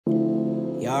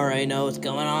already know what's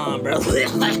going on, bro. We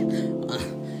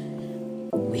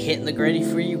hitting the griddy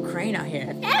for Ukraine out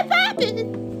here.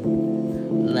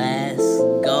 Let's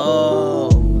go.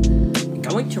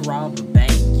 Going to rob a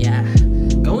bank, yeah.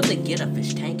 Going to get a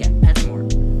fish tank at PetSmart.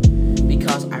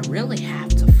 Because I really have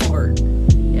to fart.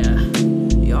 Yeah.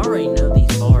 You already know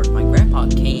these bars. My grandpa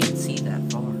can't see that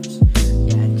bars.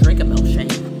 Yeah, drink a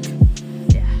milkshake.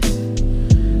 Yeah.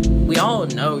 We all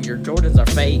know your Jordans are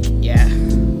fake. Yeah.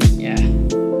 Yeah.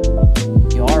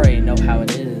 You already know how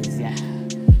it is. Yeah.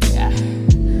 Yeah.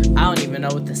 I don't even know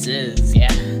what this is.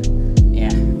 Yeah.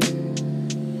 Yeah.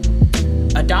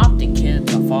 Adopting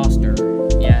kids or foster.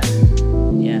 Yeah.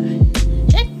 Yeah.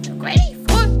 Hit the griddy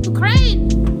for Ukraine.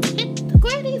 Hit the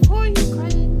griddy for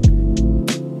Ukraine.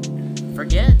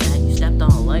 Forget that you stepped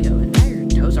on a Lego and now your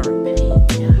toes are in pain.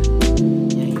 Yeah.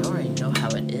 Yeah, you already know how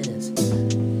it is.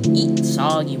 Eating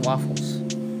soggy waffles.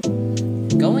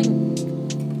 Going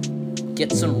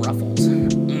get some Ruffles.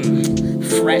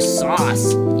 Fresh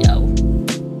sauce, yo.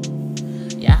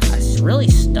 Yeah, I really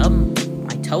stubbed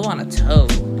my toe on a toe.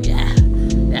 Yeah,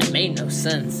 that made no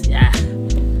sense. Yeah,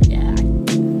 yeah.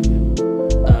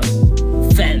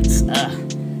 Fence.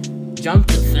 Jumped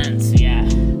the fence. Yeah.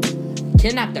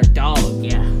 Kidnapped their dog.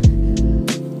 Yeah.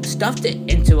 Stuffed it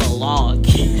into a log.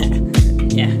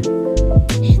 Yeah.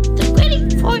 Hit the griddy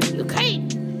for Ukraine.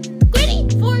 Griddy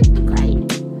for Ukraine.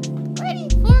 Griddy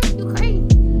for Ukraine.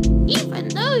 Even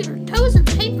though your toes in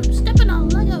pain from stepping on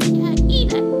Lego, yeah,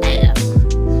 eat it.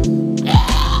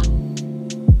 Yeah.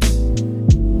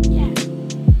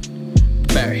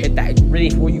 Better hit that griddy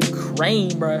for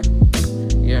Ukraine, bruh.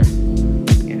 Yeah.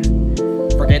 Yeah.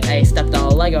 Forget they stepped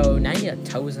on a Lego, now your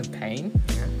toes in pain.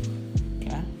 Yeah.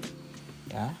 Yeah.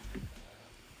 Yeah.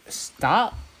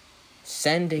 Stop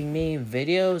sending me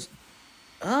videos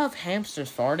of hamsters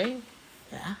farting.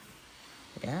 Yeah.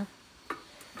 Yeah.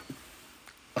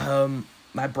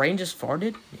 My brain just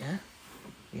farted. Yeah.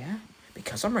 Yeah.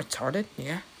 Because I'm retarded.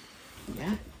 Yeah.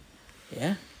 Yeah.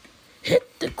 Yeah.